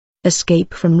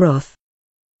Escape from wrath.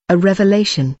 A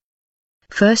revelation.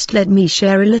 First let me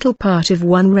share a little part of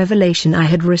one revelation I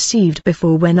had received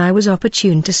before when I was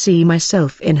opportune to see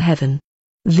myself in heaven.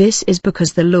 This is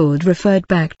because the Lord referred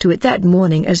back to it that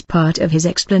morning as part of his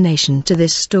explanation to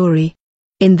this story.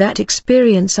 In that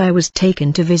experience I was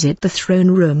taken to visit the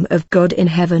throne room of God in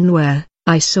heaven where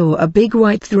I saw a big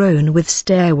white throne with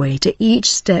stairway to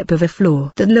each step of a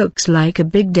floor that looks like a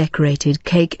big decorated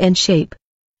cake in shape.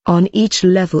 On each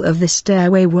level of the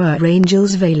stairway were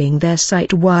angels veiling their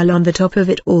sight while on the top of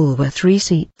it all were 3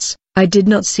 seats. I did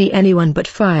not see anyone but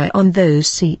fire on those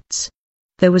seats.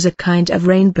 There was a kind of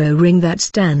rainbow ring that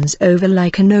stands over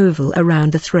like an oval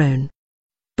around the throne.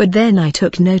 But then I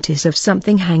took notice of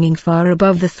something hanging far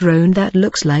above the throne that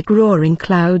looks like roaring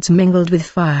clouds mingled with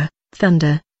fire,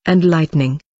 thunder, and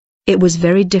lightning. It was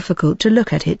very difficult to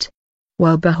look at it.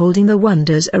 While beholding the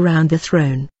wonders around the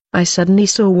throne, I suddenly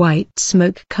saw white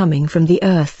smoke coming from the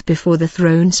earth before the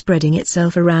throne spreading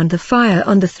itself around the fire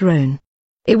on the throne.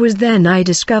 It was then I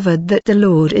discovered that the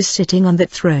Lord is sitting on that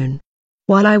throne.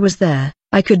 While I was there,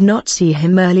 I could not see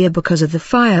him earlier because of the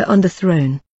fire on the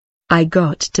throne. I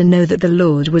got to know that the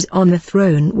Lord was on the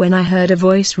throne when I heard a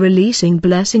voice releasing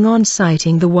blessing on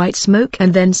sighting the white smoke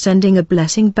and then sending a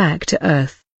blessing back to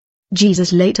earth.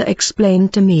 Jesus later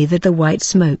explained to me that the white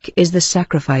smoke is the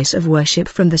sacrifice of worship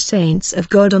from the saints of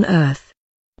God on earth.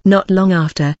 Not long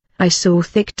after, I saw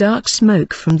thick dark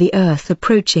smoke from the earth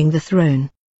approaching the throne.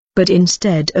 But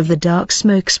instead of the dark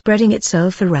smoke spreading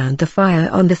itself around the fire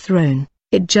on the throne,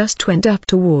 it just went up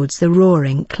towards the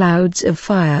roaring clouds of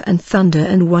fire and thunder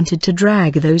and wanted to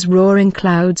drag those roaring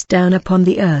clouds down upon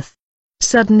the earth.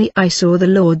 Suddenly I saw the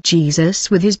Lord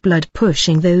Jesus with his blood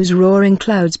pushing those roaring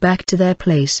clouds back to their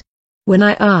place. When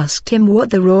I asked him what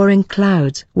the roaring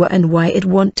clouds were and why it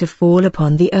want to fall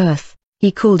upon the earth,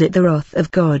 he called it the wrath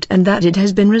of God and that it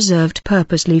has been reserved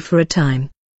purposely for a time.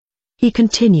 He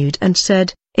continued and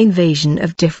said, invasion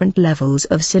of different levels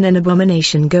of sin and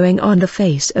abomination going on the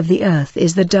face of the earth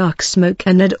is the dark smoke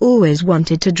and had always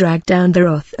wanted to drag down the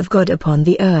wrath of God upon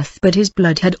the earth but his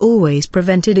blood had always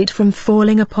prevented it from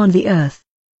falling upon the earth.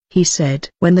 He said,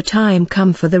 when the time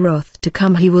come for the wrath to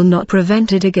come he will not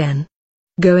prevent it again.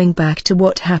 Going back to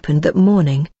what happened that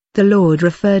morning, the Lord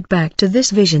referred back to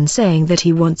this vision saying that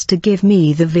he wants to give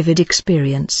me the vivid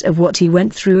experience of what he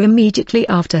went through immediately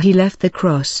after he left the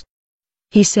cross.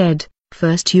 He said,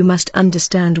 first you must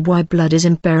understand why blood is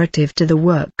imperative to the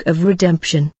work of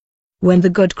redemption. When the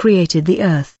God created the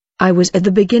earth, I was at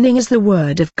the beginning as the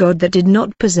Word of God that did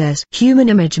not possess human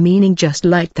image, meaning just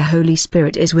like the Holy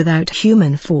Spirit is without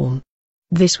human form.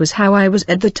 This was how I was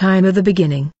at the time of the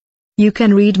beginning. You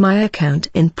can read my account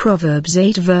in Proverbs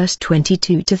 8 verse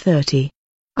 22-30.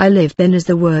 I lived then as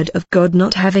the Word of God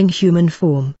not having human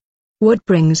form. What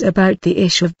brings about the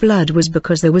issue of blood was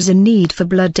because there was a need for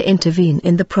blood to intervene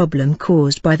in the problem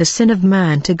caused by the sin of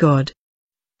man to God.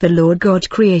 The Lord God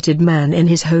created man in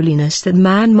his holiness that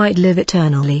man might live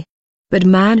eternally. But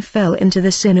man fell into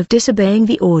the sin of disobeying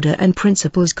the order and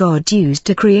principles God used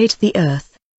to create the earth.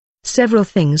 Several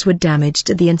things were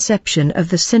damaged at the inception of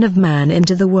the sin of man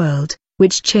into the world,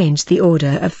 which changed the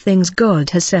order of things God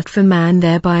has set for man,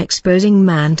 thereby exposing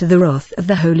man to the wrath of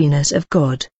the holiness of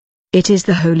God. It is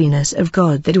the holiness of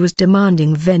God that was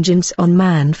demanding vengeance on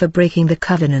man for breaking the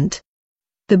covenant.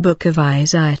 The book of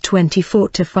Isaiah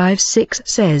 24:5-6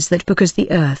 says that because the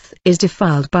earth is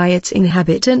defiled by its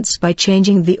inhabitants by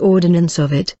changing the ordinance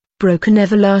of it, broken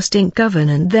everlasting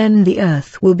covenant, then the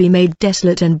earth will be made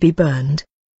desolate and be burned.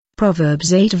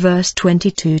 Proverbs 8 verse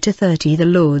 22-30. The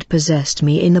Lord possessed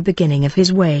me in the beginning of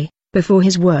his way, before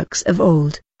his works of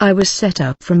old. I was set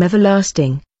up from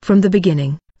everlasting, from the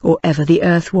beginning, or ever the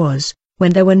earth was,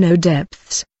 when there were no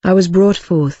depths. I was brought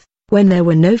forth, when there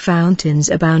were no fountains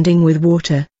abounding with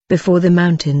water, before the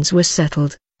mountains were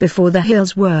settled, before the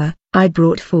hills were, I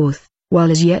brought forth,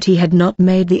 while as yet he had not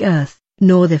made the earth,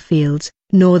 nor the fields,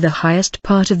 nor the highest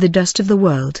part of the dust of the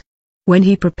world. When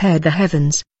he prepared the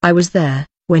heavens, I was there.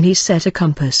 When he set a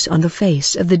compass on the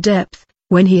face of the depth,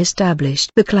 when he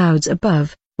established the clouds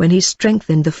above, when he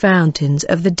strengthened the fountains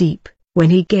of the deep, when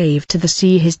he gave to the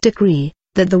sea his decree,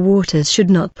 that the waters should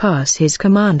not pass his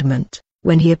commandment,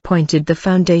 when he appointed the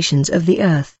foundations of the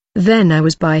earth, then I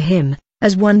was by him,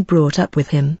 as one brought up with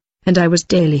him, and I was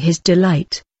daily his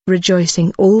delight,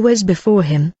 rejoicing always before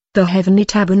him. The heavenly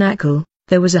tabernacle,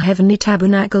 there was a heavenly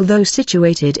tabernacle though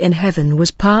situated in heaven,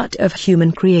 was part of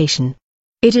human creation.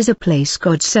 It is a place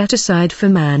God set aside for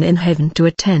man in heaven to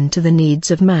attend to the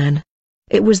needs of man.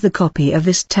 It was the copy of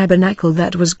this tabernacle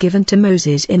that was given to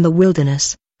Moses in the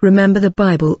wilderness. Remember, the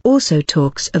Bible also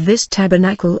talks of this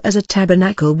tabernacle as a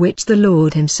tabernacle which the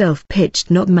Lord himself pitched,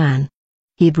 not man.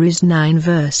 Hebrews 9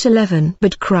 verse 11.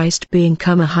 But Christ being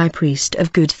come a high priest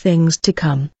of good things to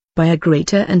come, by a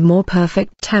greater and more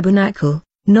perfect tabernacle,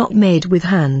 not made with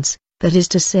hands, that is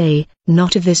to say,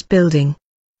 not of this building.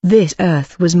 This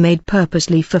earth was made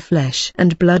purposely for flesh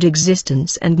and blood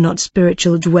existence and not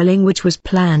spiritual dwelling, which was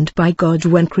planned by God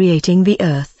when creating the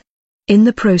earth. In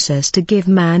the process to give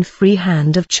man free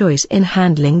hand of choice in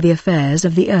handling the affairs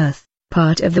of the earth,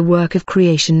 part of the work of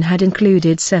creation had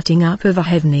included setting up of a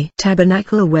heavenly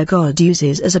tabernacle where God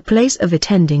uses as a place of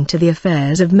attending to the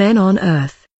affairs of men on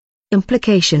earth.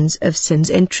 Implications of sin's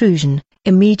intrusion.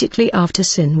 Immediately after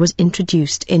sin was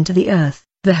introduced into the earth,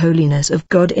 the holiness of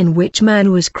God in which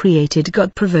man was created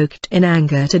got provoked in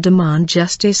anger to demand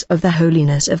justice of the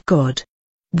holiness of God.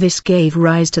 This gave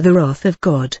rise to the wrath of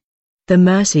God. The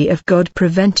mercy of God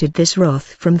prevented this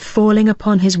wrath from falling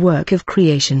upon his work of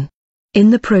creation. In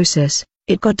the process,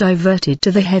 it got diverted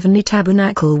to the heavenly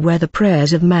tabernacle where the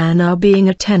prayers of man are being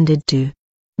attended to.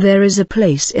 There is a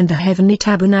place in the heavenly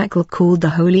tabernacle called the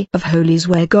Holy of Holies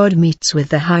where God meets with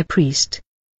the high priest.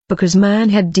 Because man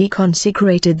had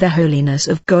deconsecrated the holiness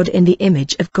of God in the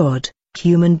image of God,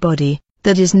 human body,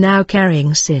 that is now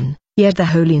carrying sin, yet the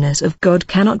holiness of God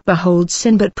cannot behold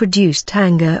sin but produced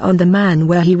anger on the man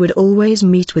where he would always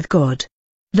meet with God.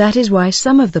 That is why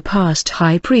some of the past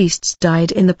high priests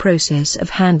died in the process of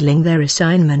handling their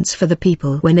assignments for the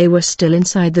people when they were still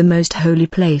inside the most holy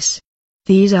place.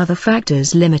 These are the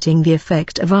factors limiting the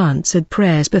effect of answered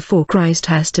prayers before Christ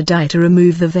has to die to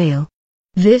remove the veil.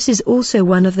 This is also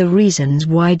one of the reasons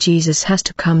why Jesus has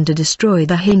to come to destroy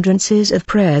the hindrances of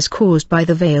prayers caused by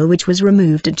the veil which was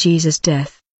removed at Jesus'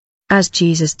 death. As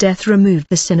Jesus' death removed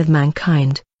the sin of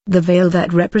mankind, the veil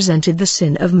that represented the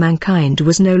sin of mankind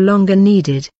was no longer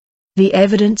needed. The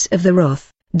evidence of the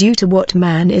wrath, due to what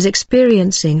man is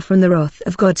experiencing from the wrath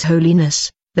of God's holiness,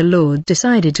 the Lord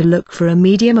decided to look for a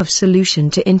medium of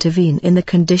solution to intervene in the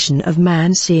condition of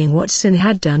man, seeing what sin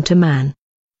had done to man.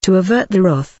 To avert the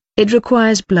wrath, it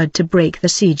requires blood to break the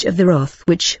siege of the wrath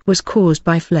which was caused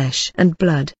by flesh and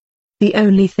blood. The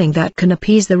only thing that can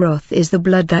appease the wrath is the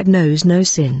blood that knows no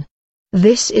sin.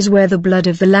 This is where the blood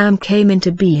of the Lamb came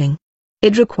into being.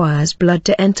 It requires blood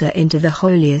to enter into the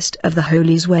holiest of the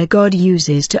holies where God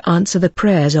uses to answer the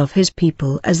prayers of his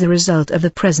people as the result of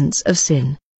the presence of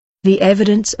sin. The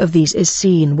evidence of these is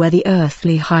seen where the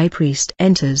earthly high priest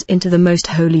enters into the most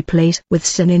holy place with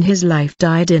sin in his life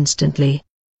died instantly.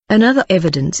 Another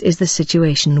evidence is the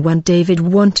situation when David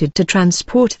wanted to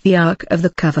transport the Ark of the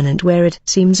Covenant where it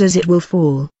seems as it will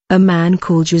fall. A man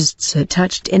called Uzzah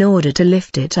touched in order to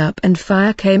lift it up and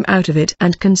fire came out of it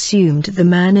and consumed the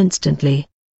man instantly.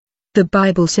 The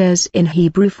Bible says in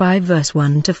Hebrew 5 verse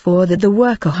 1-4 that the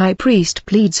worker high priest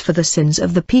pleads for the sins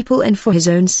of the people and for his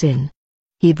own sin.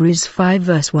 Hebrews 5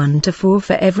 verse 1-4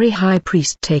 For every high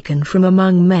priest taken from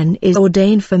among men is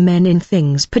ordained for men in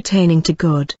things pertaining to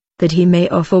God, that he may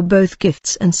offer both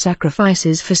gifts and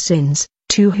sacrifices for sins,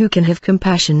 2 who can have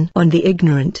compassion on the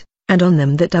ignorant, and on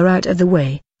them that are out of the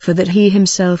way, for that he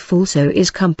himself also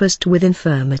is compassed with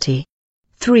infirmity.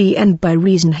 3 And by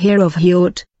reason hereof he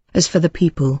ought, as for the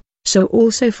people, so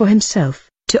also for himself,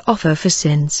 to offer for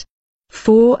sins.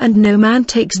 4 And no man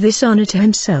takes this honor to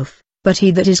himself, but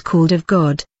he that is called of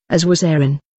God, as was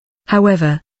Aaron.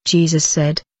 However, Jesus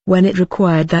said, when it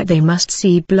required that they must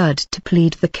see blood to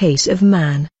plead the case of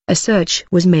man, a search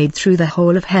was made through the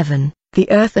whole of heaven, the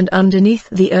earth and underneath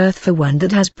the earth for one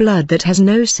that has blood that has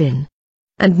no sin.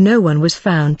 And no one was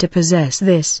found to possess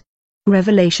this.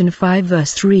 Revelation 5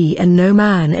 verse 3 And no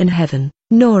man in heaven,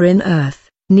 nor in earth,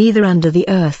 neither under the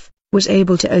earth, was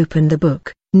able to open the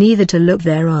book, neither to look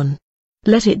thereon.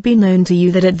 Let it be known to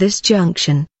you that at this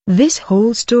junction, this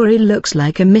whole story looks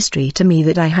like a mystery to me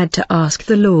that I had to ask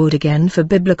the Lord again for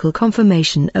biblical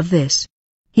confirmation of this.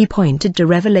 He pointed to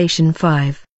Revelation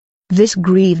 5. This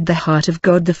grieved the heart of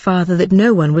God the Father that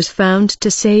no one was found to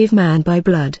save man by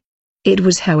blood. It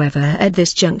was however at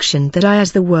this junction that I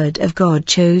as the Word of God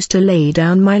chose to lay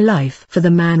down my life for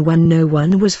the man when no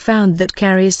one was found that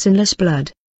carries sinless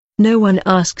blood. No one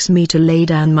asks me to lay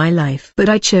down my life, but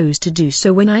I chose to do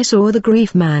so when I saw the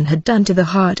grief man had done to the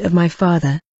heart of my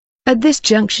Father. At this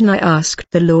junction I asked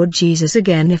the Lord Jesus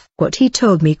again if what he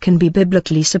told me can be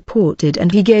biblically supported,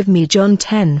 and he gave me John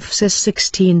 10 verses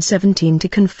 16-17 to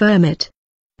confirm it.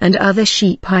 And other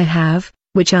sheep I have,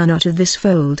 which are not of this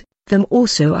fold, them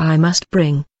also I must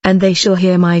bring, and they shall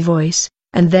hear my voice,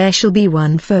 and there shall be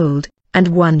one fold, and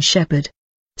one shepherd.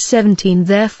 17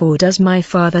 Therefore does my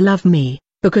Father love me,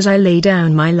 because I lay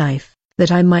down my life,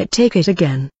 that I might take it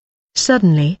again.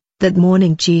 Suddenly, that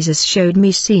morning Jesus showed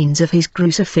me scenes of his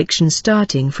crucifixion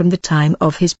starting from the time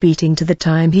of his beating to the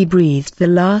time he breathed the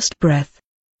last breath.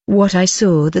 What I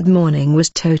saw that morning was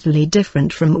totally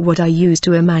different from what I used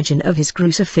to imagine of his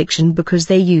crucifixion, because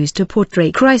they used to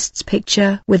portray Christ's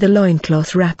picture with a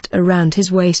loincloth wrapped around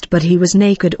his waist, but he was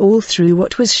naked all through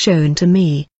what was shown to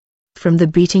me. From the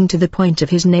beating to the point of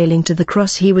his nailing to the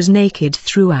cross, he was naked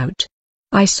throughout.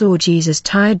 I saw Jesus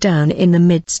tied down in the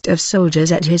midst of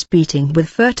soldiers at his beating, with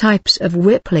 4 types of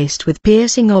whip placed with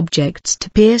piercing objects to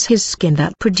pierce his skin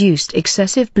that produced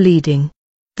excessive bleeding.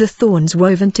 The thorns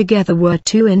woven together were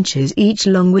 2 inches each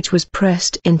long, which was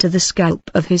pressed into the scalp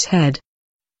of his head.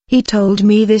 He told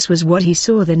me this was what he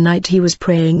saw the night he was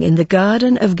praying in the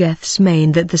Garden of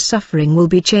Gethsemane, that the suffering will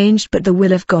be changed but the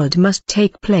will of God must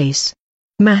take place.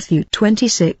 Matthew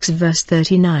 26 verse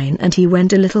 39. And he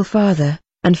went a little farther,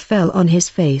 and fell on his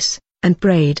face, and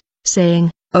prayed, saying,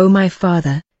 O my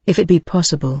Father, if it be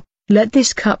possible, let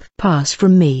this cup pass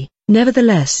from me,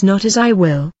 nevertheless not as I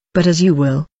will, but as you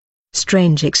will.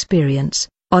 Strange experience.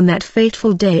 On that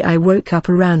fateful day I woke up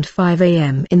around 5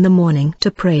 a.m. in the morning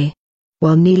to pray.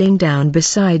 While kneeling down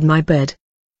beside my bed,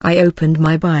 I opened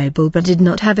my Bible but did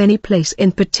not have any place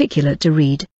in particular to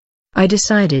read. I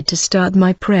decided to start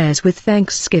my prayers with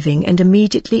thanksgiving, and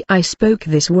immediately I spoke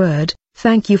this word,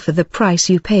 "Thank you for the price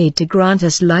you paid to grant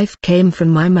us life," came from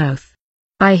my mouth.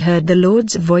 I heard the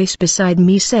Lord's voice beside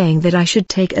me saying that I should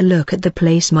take a look at the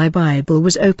place my Bible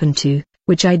was open to,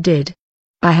 which I did.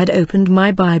 I had opened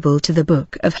my Bible to the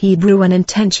book of Hebrews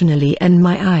unintentionally, and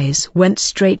my eyes went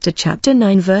straight to chapter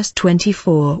 9 verse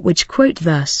 24, which quote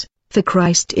thus, "For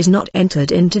Christ is not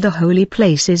entered into the holy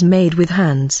places made with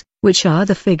hands, which are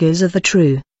the figures of the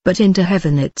true, but into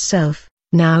heaven itself,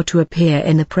 now to appear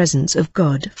in the presence of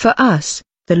God for us."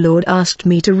 The Lord asked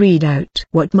me to read out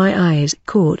what my eyes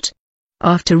caught.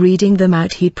 After reading them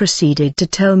out, he proceeded to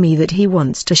tell me that he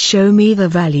wants to show me the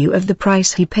value of the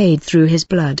price he paid through his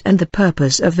blood and the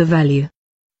purpose of the value.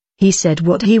 He said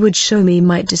what he would show me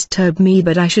might disturb me,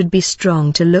 but I should be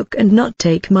strong to look and not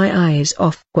take my eyes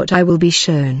off what I will be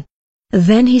shown.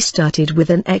 Then he started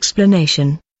with an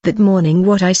explanation. That morning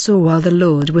what I saw while the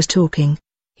Lord was talking,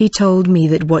 he told me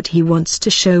that what he wants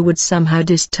to show would somehow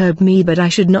disturb me, but I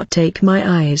should not take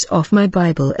my eyes off my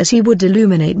Bible, as he would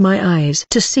illuminate my eyes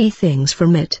to see things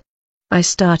from it. I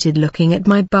started looking at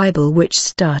my Bible, which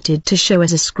started to show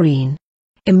as a screen.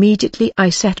 Immediately I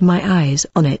set my eyes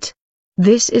on it.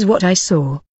 This is what I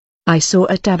saw. I saw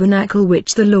a tabernacle,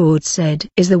 which the Lord said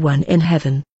is the one in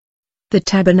heaven. The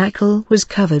tabernacle was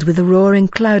covered with a roaring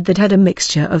cloud that had a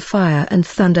mixture of fire and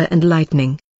thunder and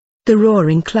lightning. The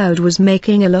roaring cloud was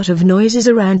making a lot of noises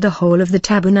around the whole of the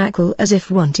tabernacle, as if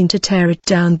wanting to tear it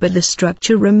down, but the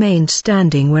structure remained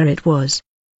standing where it was.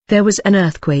 There was an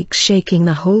earthquake shaking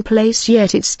the whole place,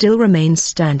 yet it still remained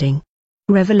standing.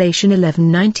 Revelation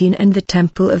 11:19. And the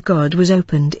temple of God was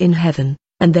opened in heaven,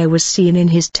 and there was seen in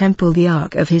his temple the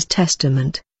ark of his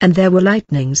testament, and there were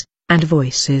lightnings, and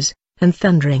voices, and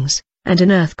thunderings, and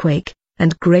an earthquake,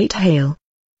 and great hail.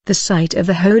 The sight of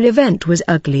the whole event was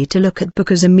ugly to look at,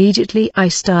 because immediately I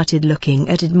started looking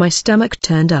at it my stomach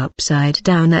turned upside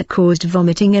down, that caused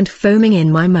vomiting and foaming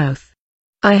in my mouth.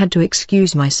 I had to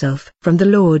excuse myself from the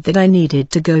Lord that I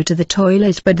needed to go to the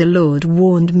toilet, but the Lord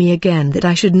warned me again that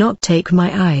I should not take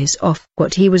my eyes off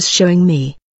what he was showing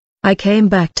me. I came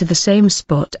back to the same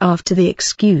spot after the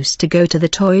excuse to go to the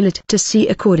toilet to see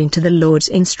according to the Lord's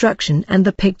instruction, and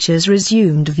the pictures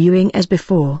resumed viewing as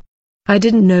before. I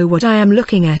didn't know what I am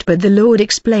looking at, but the Lord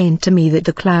explained to me that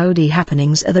the cloudy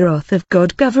happenings are the wrath of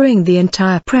God covering the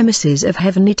entire premises of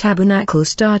heavenly tabernacle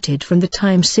started from the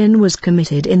time sin was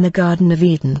committed in the Garden of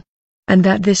Eden. And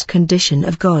that this condition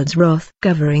of God's wrath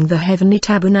covering the heavenly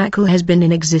tabernacle has been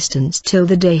in existence till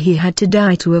the day he had to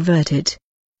die to avert it.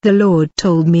 The Lord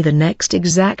told me the next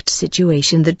exact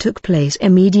situation that took place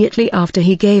immediately after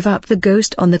he gave up the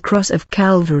ghost on the cross of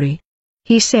Calvary.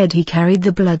 He said he carried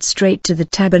the blood straight to the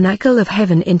tabernacle of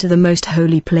heaven into the most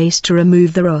holy place to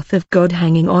remove the wrath of God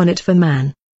hanging on it for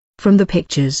man. From the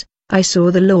pictures, I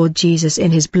saw the Lord Jesus in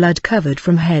his blood covered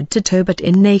from head to toe but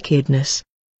in nakedness.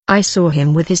 I saw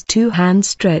him with his 2 hands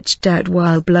stretched out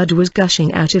while blood was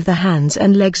gushing out of the hands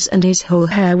and legs, and his whole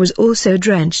hair was also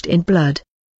drenched in blood.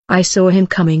 I saw him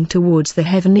coming towards the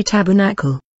heavenly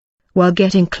tabernacle. While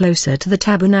getting closer to the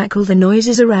tabernacle, the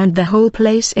noises around the whole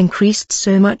place increased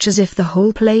so much as if the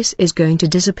whole place is going to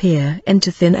disappear into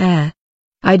thin air.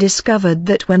 I discovered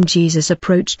that when Jesus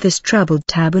approached this troubled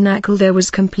tabernacle, there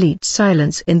was complete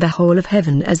silence in the whole of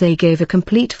heaven, as they gave a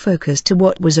complete focus to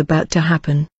what was about to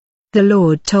happen. The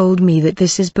Lord told me that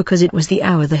this is because it was the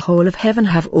hour the whole of heaven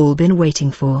have all been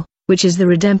waiting for, which is the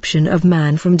redemption of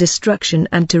man from destruction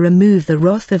and to remove the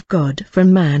wrath of God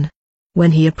from man.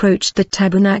 When he approached the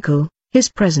tabernacle, his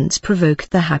presence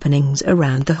provoked the happenings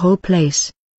around the whole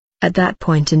place. At that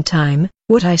point in time,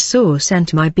 what I saw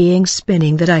sent my being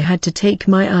spinning that I had to take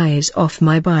my eyes off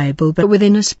my Bible, but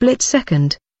within a split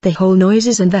second, the whole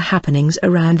noises and the happenings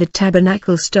around the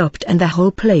tabernacle stopped and the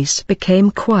whole place became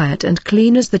quiet and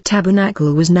clean as the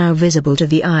tabernacle was now visible to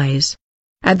the eyes.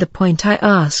 At the point I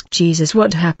asked Jesus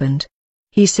what happened.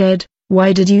 He said,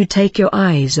 "Why did you take your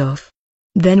eyes off?"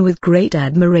 Then with great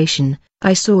admiration,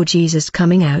 I saw Jesus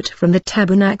coming out from the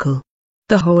tabernacle.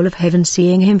 The whole of heaven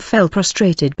seeing him fell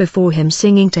prostrated before him,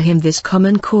 singing to him this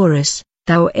common chorus,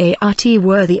 "Thou art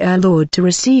worthy, our Lord, to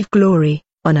receive glory,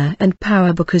 honor and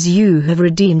power, because you have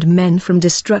redeemed men from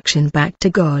destruction back to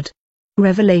God."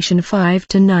 Revelation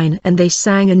 5-9. And they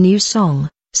sang a new song,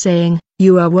 saying,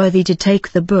 "You are worthy to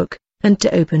take the book, and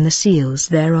to open the seals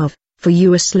thereof, for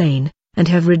you were slain, and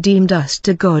have redeemed us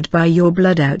to God by your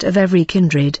blood out of every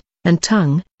kindred, and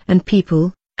tongue, and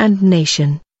people, and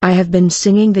nation." I have been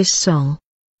singing this song.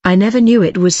 I never knew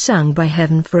it was sung by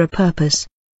heaven for a purpose.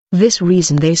 This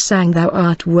reason they sang "Thou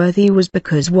art worthy" was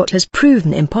because what has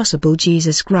proven impossible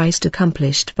Jesus Christ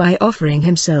accomplished by offering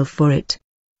himself for it.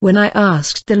 When I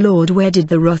asked the Lord where did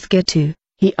the wrath get to,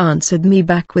 he answered me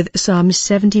back with Psalms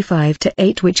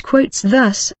 75-8, which quotes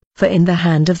thus, "For in the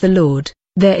hand of the Lord,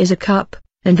 there is a cup,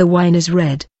 and the wine is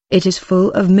red, it is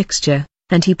full of mixture,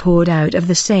 and he poured out of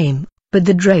the same, but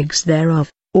the dregs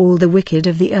thereof, all the wicked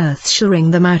of the earth shall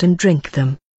wring them out and drink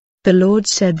them." The Lord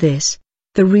said this.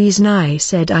 The reason I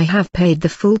said I have paid the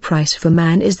full price for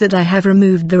man is that I have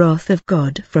removed the wrath of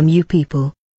God from you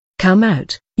people. Come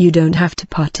out, you don't have to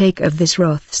partake of this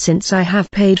wrath since I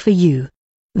have paid for you.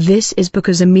 This is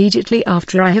because immediately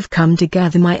after I have come to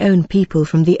gather my own people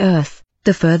from the earth,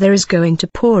 the Father is going to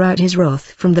pour out his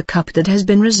wrath from the cup that has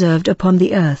been reserved upon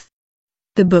the earth.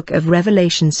 The book of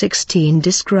Revelation 16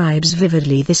 describes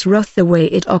vividly this wrath, the way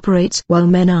it operates while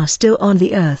men are still on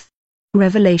the earth.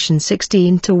 Revelation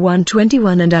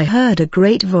 16-121. And I heard a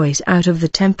great voice out of the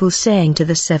temple saying to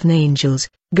the seven angels,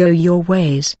 "Go your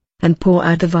ways, and pour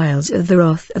out the vials of the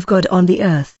wrath of God on the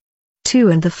earth." 2.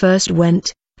 And the first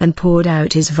went, and poured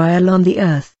out his vial on the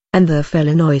earth, and there fell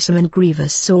a noisome and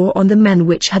grievous sore on the men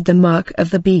which had the mark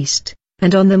of the beast,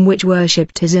 and on them which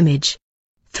worshipped his image.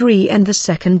 3. And the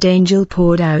second angel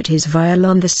poured out his vial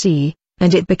on the sea,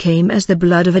 and it became as the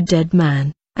blood of a dead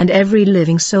man, and every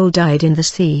living soul died in the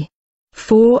sea.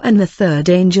 4. And the third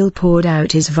angel poured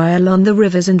out his vial on the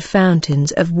rivers and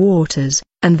fountains of waters,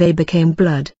 and they became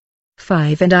blood.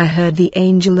 5. And I heard the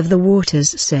angel of the waters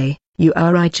say, "You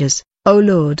are righteous, O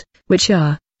Lord, which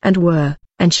are, and were,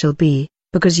 and shall be,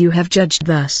 because you have judged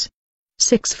thus."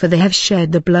 6. For they have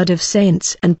shed the blood of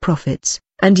saints and prophets,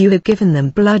 and you have given them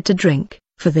blood to drink,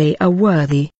 for they are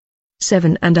worthy.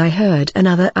 7. And I heard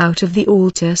another out of the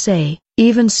altar say,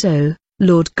 "Even so,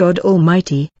 Lord God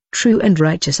Almighty, true and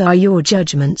righteous are your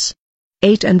judgments."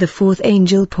 8. And the fourth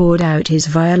angel poured out his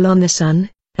vial on the sun,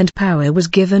 and power was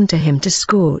given to him to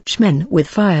scorch men with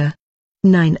fire.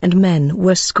 9. And men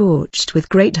were scorched with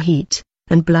great heat,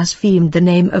 and blasphemed the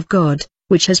name of God,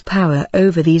 which has power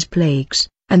over these plagues,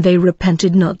 and they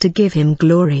repented not to give him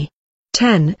glory.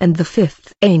 10. And the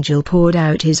fifth angel poured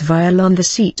out his vial on the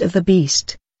seat of the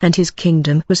beast, and his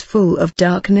kingdom was full of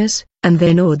darkness, and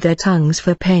they gnawed their tongues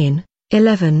for pain.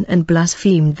 11. And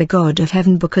blasphemed the God of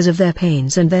heaven because of their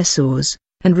pains and their sores,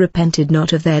 and repented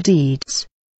not of their deeds.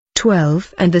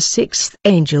 12. And the sixth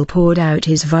angel poured out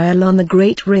his vial on the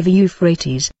great river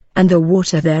Euphrates, and the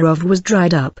water thereof was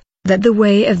dried up, that the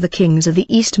way of the kings of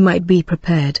the east might be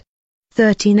prepared.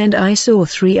 13. And I saw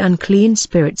 3 unclean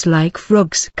spirits like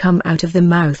frogs come out of the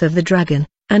mouth of the dragon,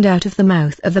 and out of the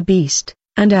mouth of the beast,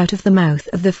 and out of the mouth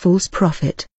of the false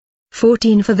prophet.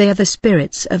 14. For they are the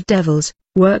spirits of devils,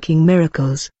 working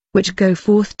miracles, which go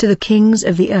forth to the kings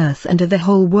of the earth and of the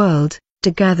whole world, to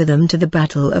gather them to the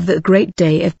battle of the great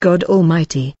day of God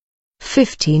Almighty.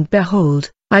 15.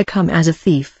 Behold, I come as a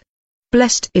thief.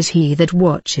 Blessed is he that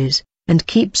watches, and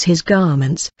keeps his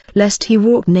garments, lest he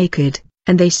walk naked,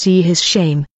 and they see his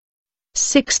shame.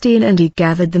 16. And he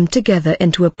gathered them together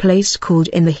into a place called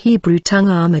in the Hebrew tongue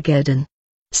Armageddon.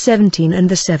 17. And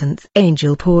the seventh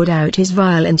angel poured out his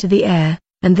vial into the air,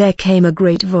 and there came a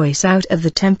great voice out of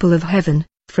the temple of heaven,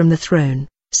 from the throne,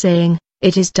 saying,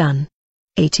 "It is done."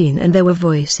 18. And there were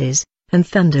voices, and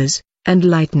thunders, and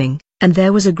lightning, and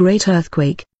there was a great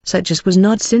earthquake, such as was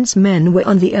not since men were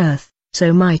on the earth,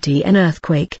 so mighty an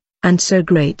earthquake, and so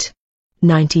great.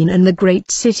 19. And the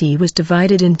great city was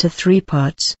divided into 3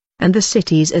 parts, and the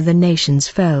cities of the nations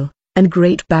fell, and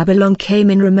great Babylon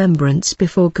came in remembrance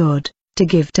before God, to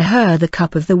give to her the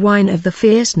cup of the wine of the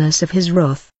fierceness of his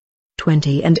wrath.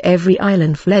 20. And every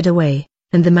island fled away,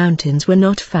 and the mountains were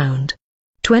not found.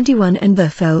 21. And there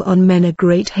fell on men a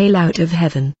great hail out of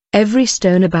heaven, every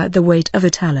stone about the weight of a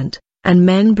talent, and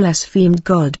men blasphemed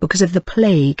God because of the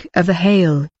plague of the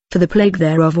hail, for the plague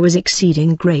thereof was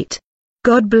exceeding great.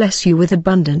 God bless you with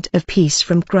abundant of peace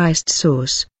from Christ's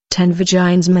source.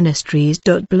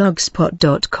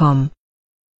 10virginsministries.blogspot.com